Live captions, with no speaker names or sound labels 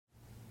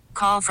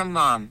Call from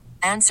mom.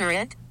 Answer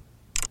it.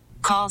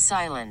 Call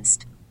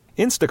silenced.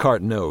 Instacart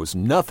knows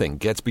nothing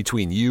gets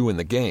between you and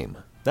the game.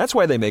 That's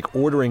why they make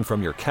ordering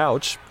from your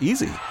couch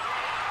easy.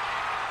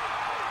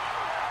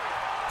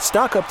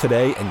 Stock up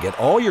today and get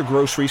all your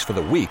groceries for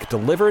the week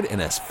delivered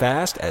in as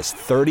fast as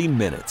 30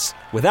 minutes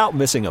without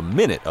missing a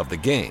minute of the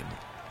game.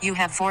 You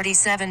have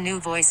 47 new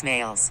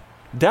voicemails.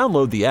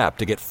 Download the app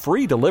to get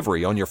free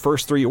delivery on your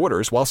first 3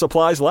 orders while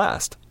supplies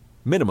last.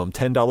 Minimum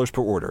 $10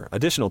 per order.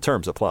 Additional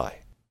terms apply.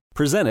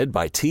 Presented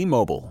by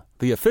T-Mobile,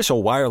 the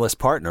official wireless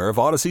partner of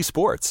Odyssey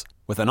Sports.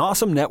 With an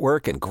awesome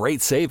network and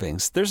great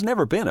savings, there's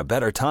never been a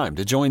better time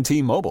to join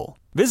T-Mobile.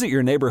 Visit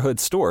your neighborhood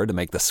store to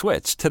make the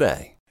switch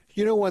today.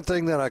 You know, one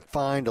thing that I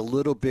find a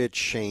little bit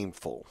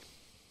shameful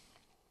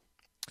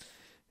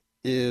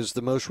is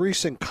the most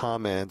recent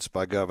comments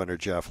by Governor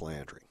Jeff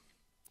Landry.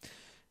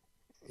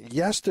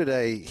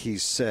 Yesterday, he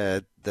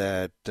said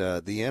that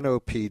the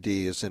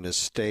NOPD is in a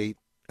state,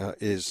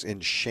 is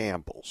in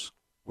shambles.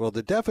 Well,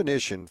 the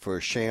definition for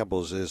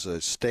shambles is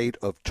a state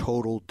of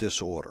total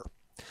disorder.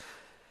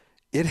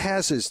 It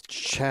has its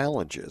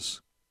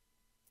challenges,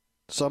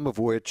 some of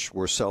which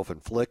were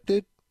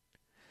self-inflicted,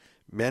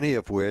 many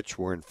of which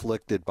were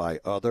inflicted by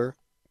other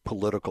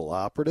political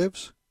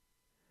operatives.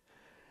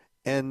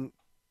 And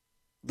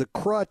the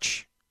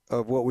crutch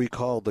of what we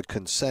call the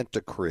consent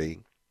decree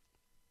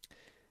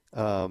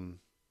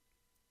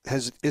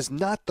is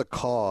not the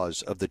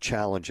cause of the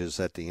challenges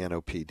that the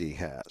NOPD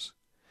has.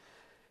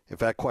 In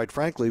fact, quite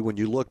frankly, when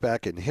you look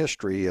back in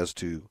history as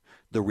to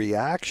the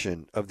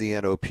reaction of the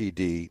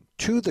NOPD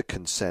to the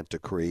consent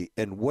decree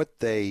and what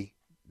they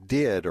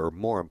did, or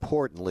more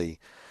importantly,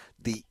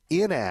 the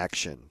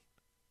inaction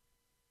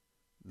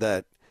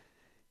that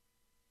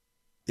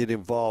it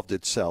involved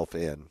itself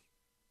in,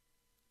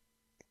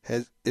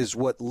 is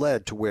what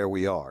led to where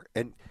we are.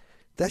 And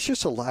that's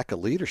just a lack of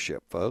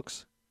leadership,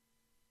 folks.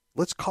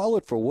 Let's call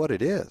it for what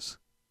it is.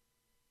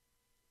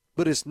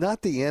 But it's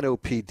not the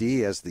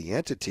NOPD as the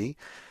entity.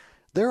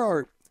 There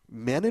are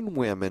men and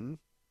women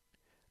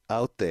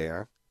out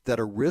there that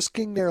are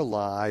risking their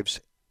lives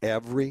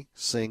every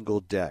single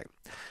day.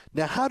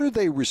 Now, how do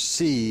they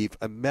receive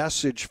a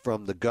message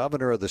from the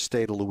governor of the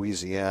state of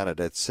Louisiana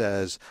that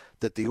says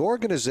that the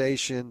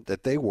organization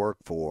that they work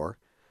for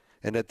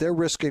and that they're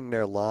risking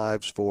their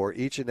lives for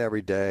each and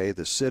every day,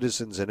 the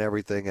citizens and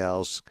everything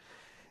else,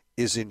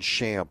 is in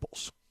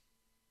shambles?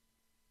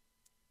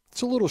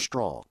 It's a little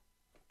strong.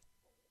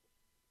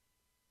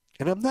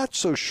 And I'm not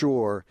so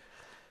sure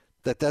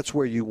that that's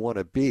where you want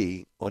to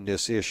be on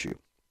this issue.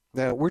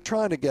 Now, we're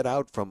trying to get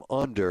out from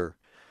under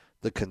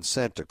the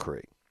consent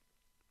decree.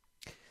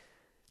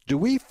 Do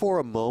we for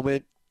a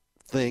moment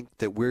think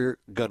that we're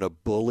going to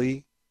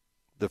bully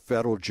the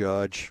federal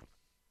judge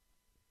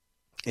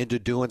into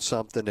doing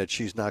something that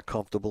she's not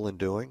comfortable in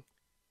doing?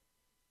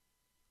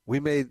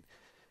 We made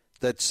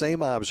that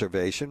same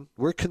observation.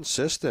 We're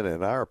consistent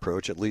in our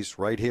approach, at least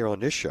right here on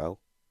this show,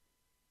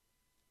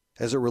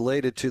 as it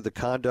related to the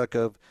conduct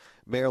of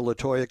Mayor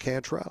LaToya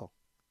Cantrell,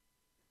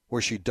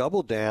 where she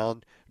doubled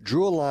down,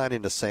 drew a line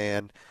in the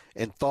sand,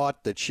 and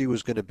thought that she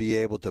was going to be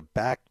able to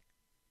back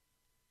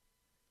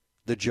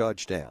the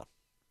judge down.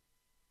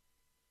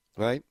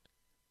 Right?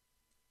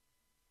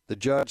 The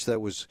judge that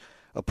was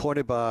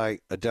appointed by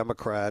a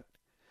Democrat.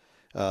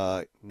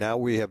 Now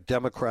we have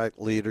Democrat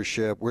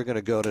leadership. We're going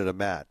to go to the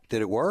mat.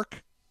 Did it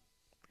work?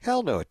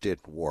 Hell no, it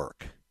didn't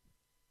work.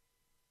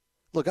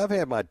 Look, I've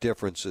had my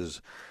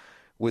differences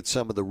with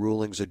some of the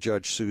rulings of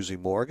Judge Susie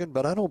Morgan,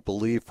 but I don't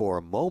believe for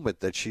a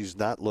moment that she's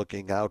not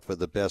looking out for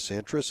the best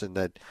interests, and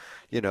that,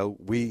 you know,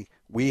 we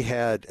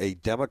had a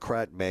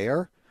Democrat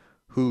mayor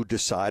who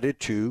decided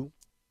to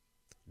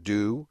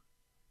do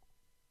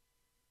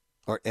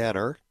or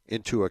enter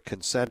into a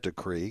consent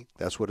decree.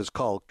 That's what it's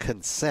called,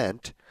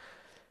 consent.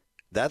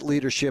 That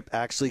leadership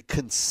actually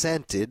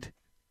consented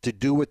to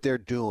do what they're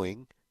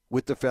doing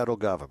with the federal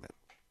government.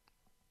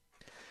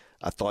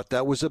 I thought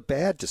that was a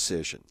bad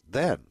decision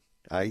then.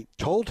 I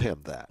told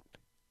him that.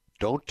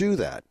 Don't do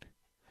that.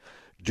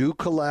 Do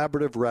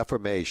collaborative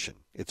reformation.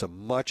 It's a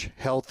much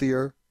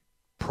healthier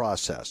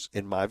process,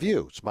 in my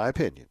view. It's my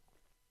opinion.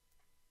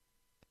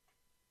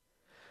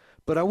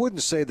 But I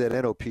wouldn't say that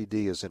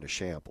NOPD is in a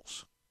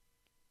shambles.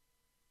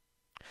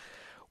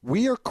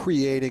 We are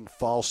creating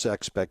false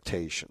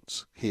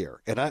expectations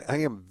here. And I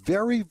am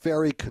very,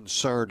 very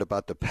concerned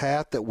about the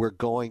path that we're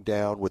going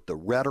down with the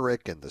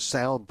rhetoric and the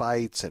sound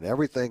bites and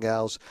everything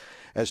else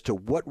as to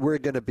what we're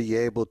going to be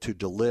able to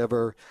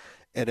deliver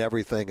and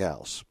everything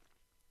else.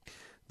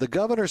 The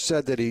governor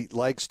said that he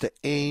likes to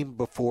aim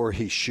before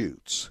he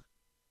shoots.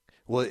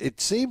 Well,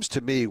 it seems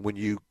to me when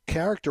you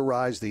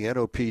characterize the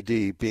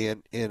NOPD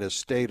being in a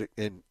state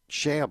in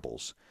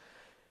shambles,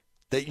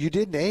 that you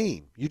didn't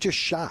aim. You just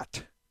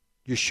shot.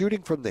 You're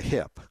shooting from the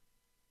hip.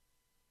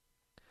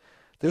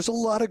 There's a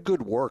lot of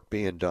good work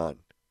being done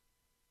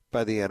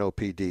by the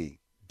NOPD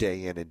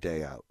day in and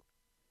day out,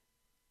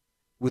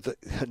 with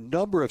a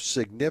number of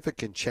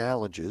significant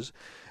challenges,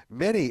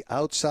 many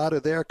outside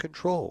of their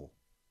control.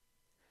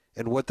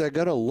 And what they're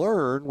going to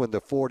learn when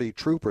the 40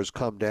 troopers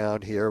come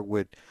down here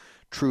with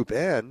Troop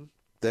N,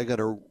 they're going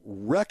to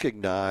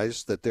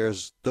recognize that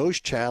there's those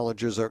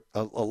challenges, are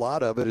a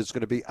lot of it is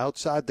going to be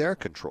outside their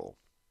control.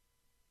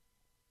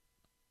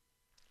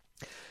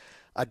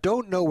 I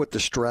don't know what the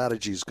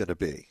strategy is going to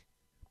be.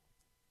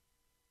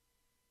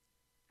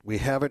 We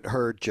haven't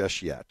heard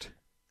just yet.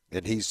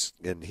 And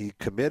he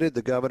committed,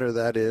 the governor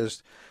that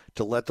is,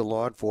 to let the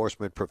law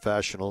enforcement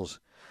professionals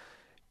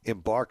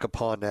embark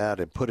upon that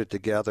and put it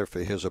together for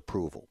his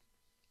approval.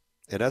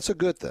 And that's a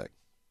good thing.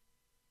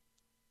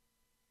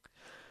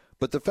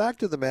 But the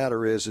fact of the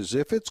matter is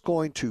if it's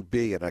going to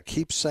be, and I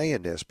keep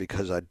saying this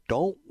because I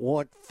don't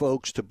want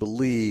folks to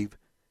believe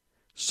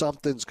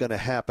something's going to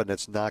happen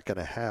that's not going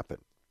to happen,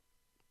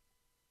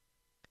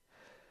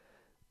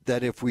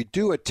 that if we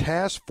do a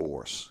task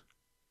force,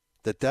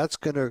 that's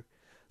going to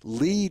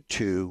lead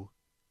to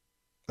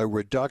a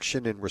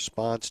reduction in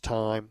response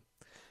time.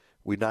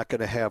 We're not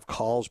going to have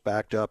calls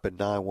backed up in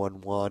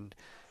 911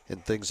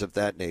 and things of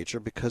that nature,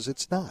 because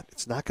it's not.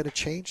 It's not going to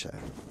change that.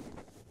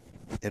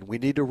 And we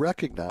need to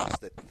recognize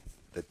that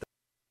that's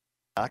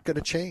not going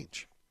to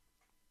change.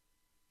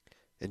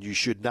 And you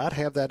should not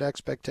have that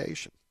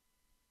expectation.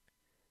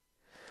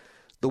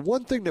 The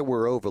one thing that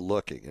we're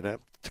overlooking,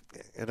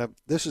 and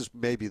this is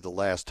maybe the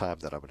last time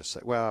that I'm going to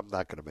say, well, I'm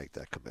not going to make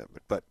that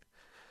commitment, but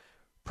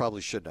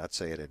probably should not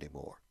say it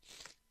anymore.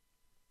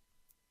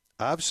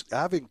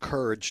 I've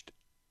encouraged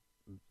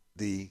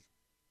the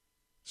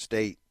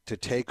state to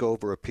take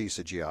over a piece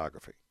of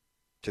geography.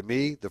 To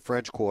me, the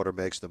French Quarter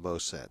makes the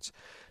most sense.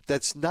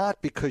 That's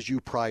not because you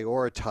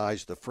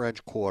prioritize the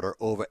French Quarter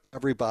over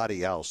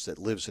everybody else that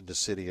lives in the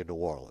city of New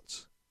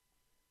Orleans.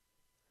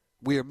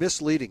 We are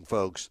misleading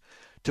folks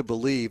to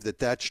believe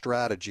that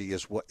strategy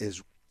is what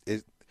is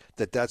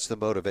that's the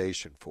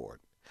motivation for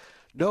it.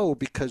 No,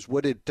 because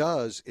what it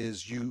does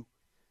is you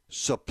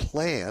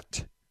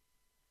supplant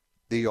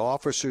the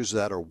officers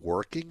that are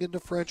working in the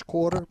French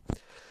Quarter,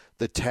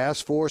 the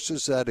task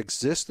forces that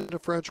exist in the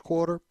French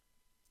Quarter,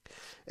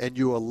 and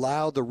you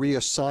allow the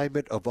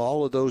reassignment of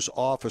all of those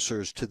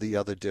officers to the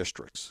other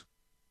districts.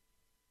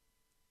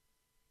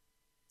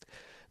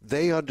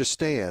 They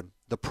understand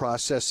the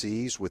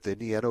processes within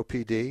the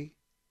NOPD,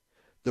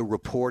 the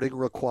reporting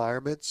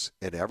requirements,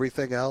 and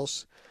everything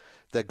else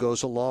that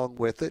goes along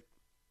with it.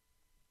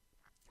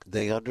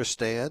 They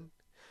understand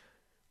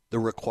the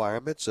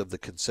requirements of the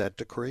consent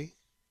decree,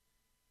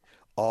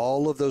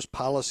 all of those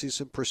policies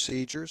and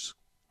procedures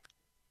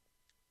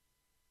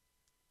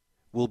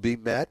will be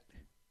met.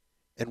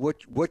 And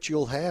what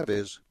you'll have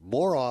is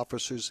more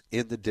officers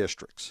in the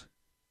districts.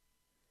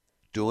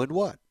 Doing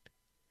what?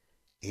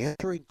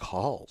 Answering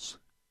calls.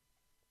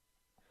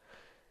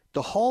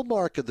 The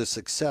hallmark of the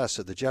success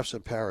of the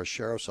Jefferson Parish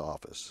Sheriff's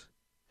Office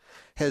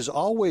has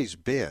always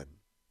been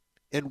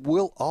and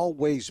will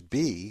always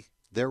be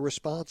their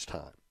response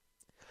time.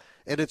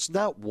 And it's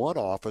not one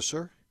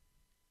officer.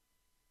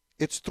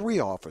 It's 3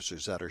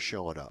 officers that are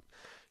showing up.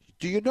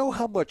 Do you know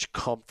how much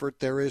comfort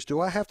there is? Do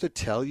I have to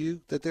tell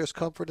you that there's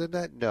comfort in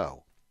that?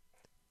 No.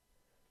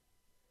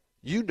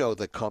 You know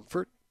the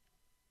comfort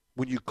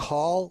when you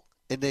call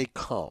and they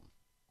come.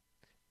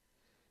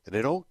 And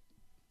they don't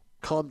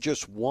come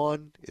just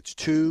 1, it's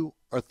 2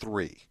 or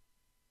 3.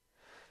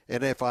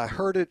 And if I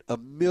heard it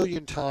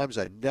 1,000,000 times,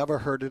 I never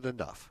heard it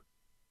enough.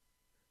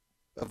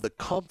 Of the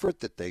comfort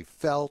that they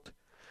felt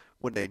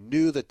when they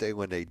knew that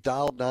when they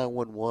dialed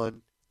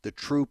 911, the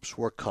troops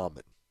were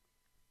coming.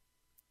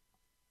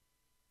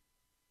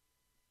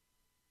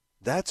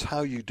 That's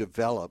how you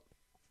develop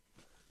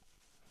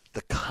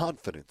the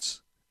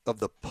confidence of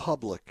the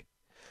public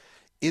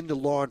in the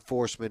law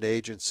enforcement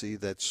agency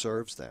that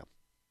serves them.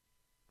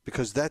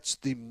 Because that's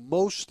the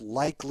most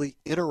likely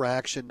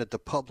interaction that the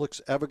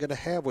public's ever going to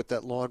have with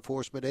that law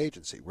enforcement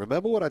agency.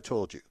 Remember what I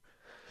told you.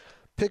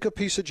 Pick a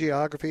piece of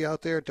geography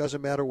out there, it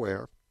doesn't matter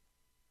where.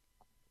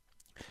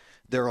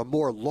 There are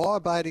more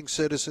law-abiding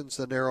citizens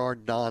than there are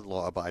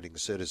non-law-abiding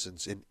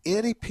citizens in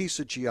any piece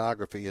of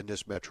geography in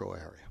this metro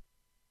area.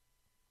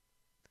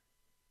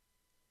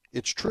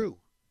 It's true.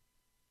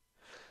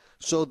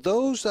 So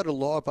those that are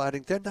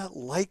law-abiding, they're not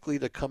likely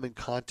to come in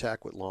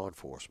contact with law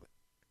enforcement.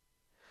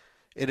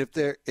 And if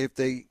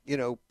they,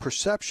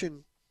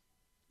 perception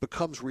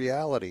becomes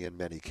reality in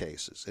many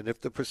cases. And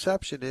if the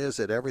perception is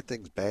that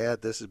everything's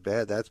bad, this is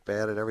bad, that's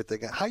bad, and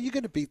everything, how are you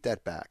going to beat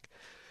that back?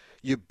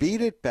 You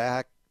beat it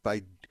back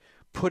by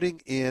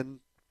putting in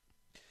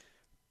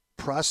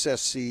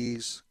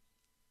processes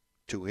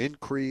to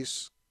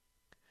increase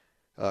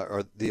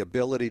or the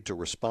ability to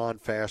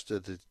respond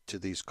faster to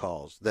these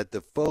calls. That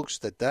the folks,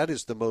 that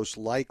is the most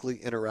likely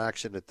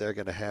interaction that they're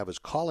going to have is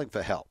calling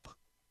for help,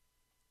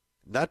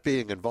 not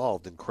being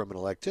involved in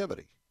criminal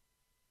activity.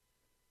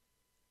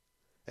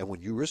 And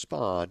when you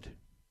respond,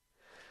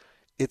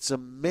 it's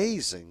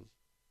amazing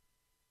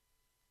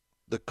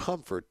the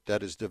comfort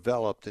that is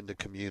developed in the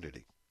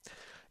community.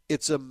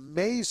 It's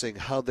amazing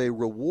how they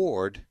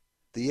reward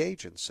the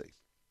agency.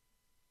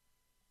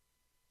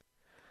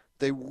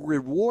 They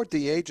reward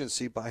the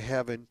agency by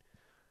having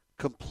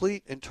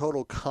complete and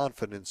total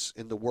confidence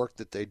in the work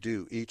that they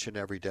do each and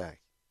every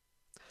day.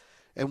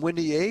 And when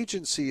the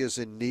agency is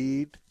in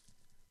need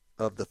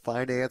of the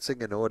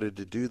financing in order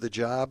to do the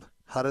job,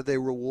 how do they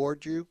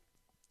reward you?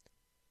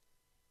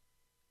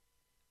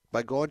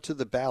 By going to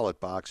the ballot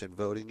box and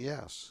voting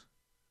yes.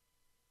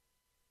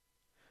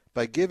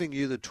 By giving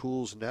you the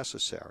tools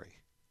necessary.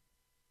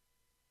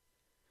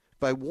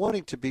 By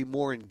wanting to be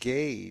more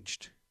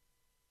engaged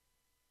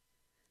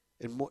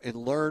and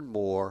learn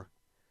more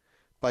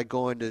by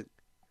going to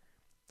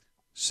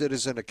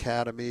citizen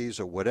academies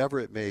or whatever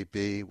it may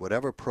be,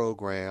 whatever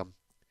program,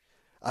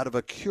 out of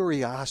a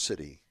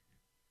curiosity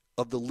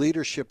of the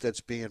leadership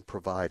that's being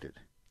provided.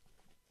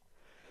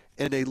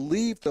 And they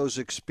leave those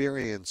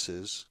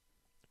experiences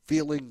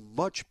feeling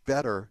much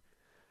better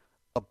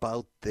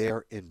about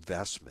their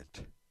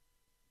investment.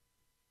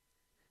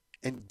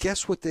 And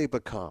guess what they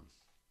become?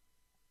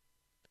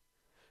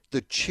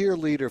 The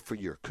cheerleader for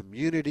your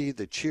community,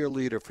 the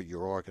cheerleader for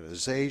your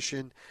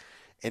organization,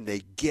 and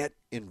they get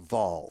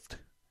involved.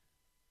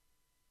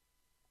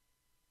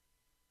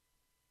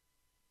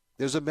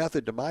 There's a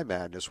method to my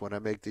madness when I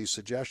make these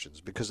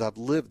suggestions because I've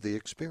lived the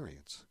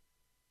experience.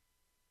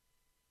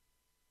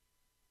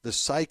 The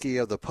psyche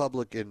of the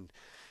public in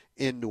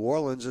New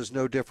Orleans is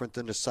no different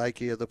than the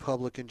psyche of the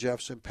public in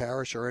Jefferson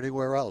Parish or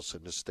anywhere else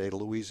in the state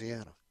of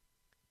Louisiana.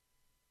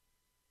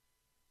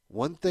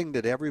 One thing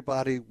that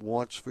everybody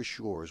wants for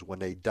sure is when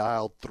they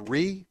dial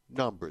 3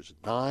 numbers,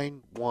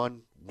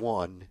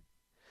 911,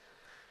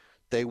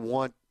 they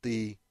want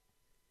the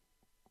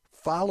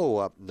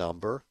follow-up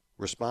number,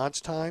 response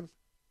time,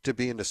 to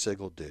be in the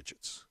single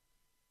digits.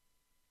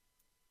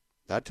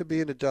 Not to be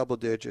in the double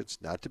digits,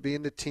 not to be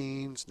in the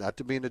teens, not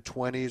to be in the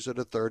 20s or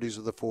the 30s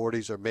or the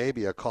 40s, or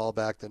maybe a call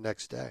back the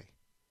next day.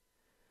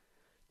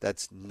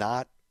 That's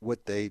not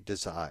what they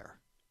desire.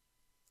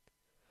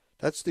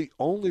 That's the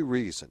only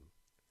reason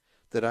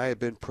that I have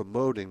been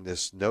promoting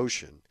this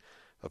notion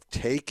of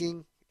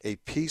taking a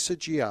piece of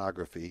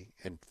geography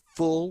and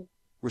full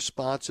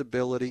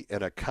responsibility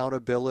and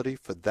accountability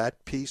for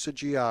that piece of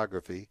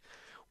geography,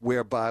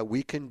 whereby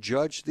we can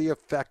judge the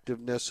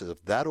effectiveness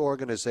of that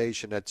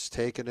organization that's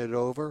taken it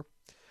over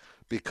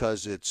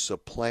because it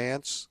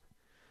supplants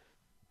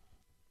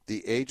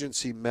the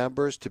agency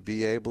members to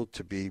be able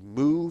to be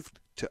moved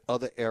to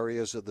other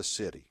areas of the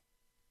city,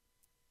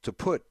 to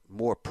put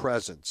more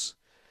presence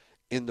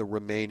in the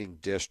remaining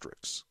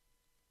districts,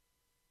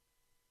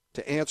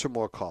 to answer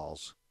more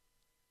calls.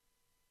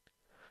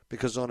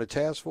 Because on a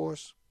task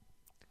force,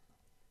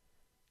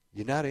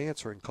 you're not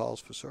answering calls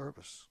for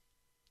service.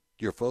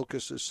 Your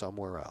focus is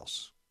somewhere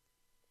else.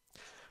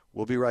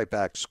 We'll be right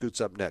back.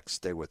 Scoot's up next.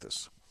 Stay with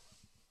us.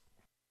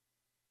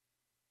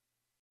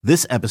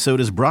 This episode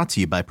is brought to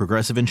you by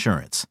Progressive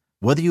Insurance.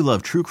 Whether you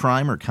love true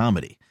crime or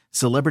comedy,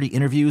 celebrity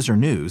interviews or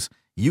news,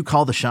 you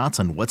call the shots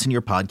on what's in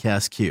your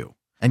podcast queue.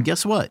 And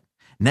guess what?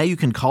 Now you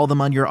can call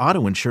them on your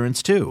auto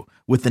insurance too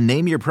with the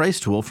Name Your Price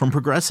tool from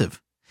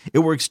Progressive. It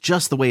works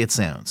just the way it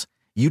sounds.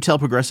 You tell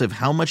Progressive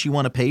how much you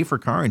want to pay for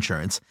car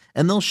insurance,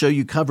 and they'll show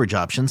you coverage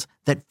options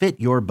that fit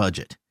your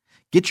budget.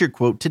 Get your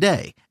quote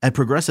today at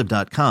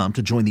Progressive.com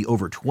to join the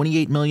over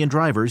 28 million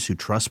drivers who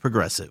trust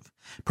Progressive.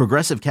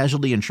 Progressive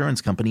Casualty Insurance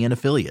Company and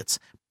Affiliates.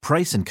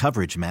 Price and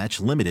coverage match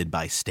limited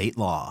by state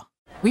law.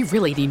 We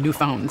really need new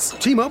phones.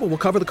 T-Mobile will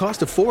cover the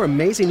cost of 4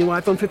 amazing new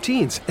iPhone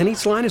 15s, and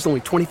each line is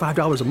only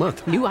 $25 a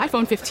month. New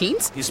iPhone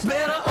 15s? It's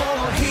better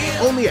over here.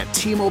 Only at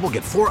T-Mobile,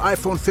 get 4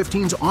 iPhone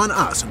 15s on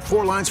us and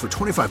 4 lines for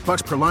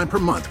 $25 per line per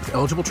month with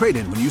eligible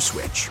trade-in when you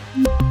switch.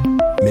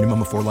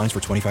 Minimum of 4 lines for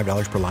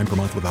 $25 per line per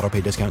month with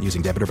autopay discount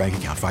using debit or bank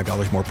account.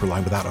 $5 more per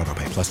line without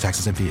autopay, plus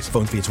taxes and fees.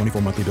 Phone fee at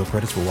 24 monthly bill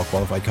credits for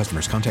well-qualified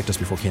customers. Contact us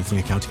before canceling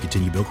account to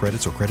continue bill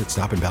credits or credit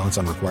stop and balance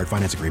on required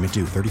finance agreement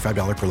due.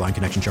 $35 per line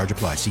connection charge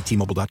applies. See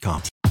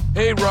T-Mobile.com.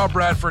 Hey, Rob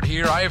Bradford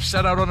here. I have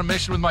set out on a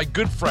mission with my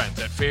good friends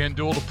at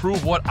FanDuel to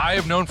prove what I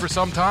have known for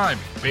some time.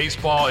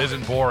 Baseball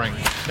isn't boring.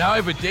 Now I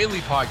have a daily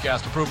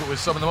podcast to prove it with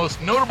some of the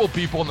most notable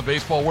people in the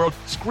baseball world,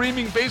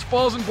 screaming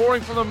baseball isn't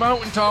boring from the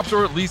mountaintops,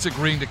 or at least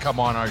agreeing to come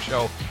on our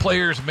show.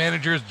 Players,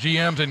 managers,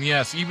 GMs, and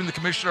yes, even the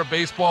commissioner of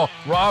baseball,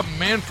 Rob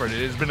Manfred.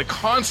 It has been a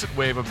constant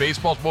wave of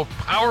baseball's most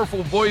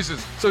powerful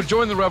voices. So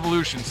join the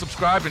revolution.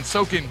 Subscribe and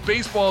soak in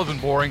Baseball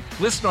Isn't Boring.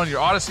 Listen on your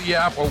Odyssey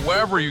app or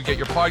wherever you get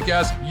your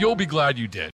podcasts. You'll be glad you did.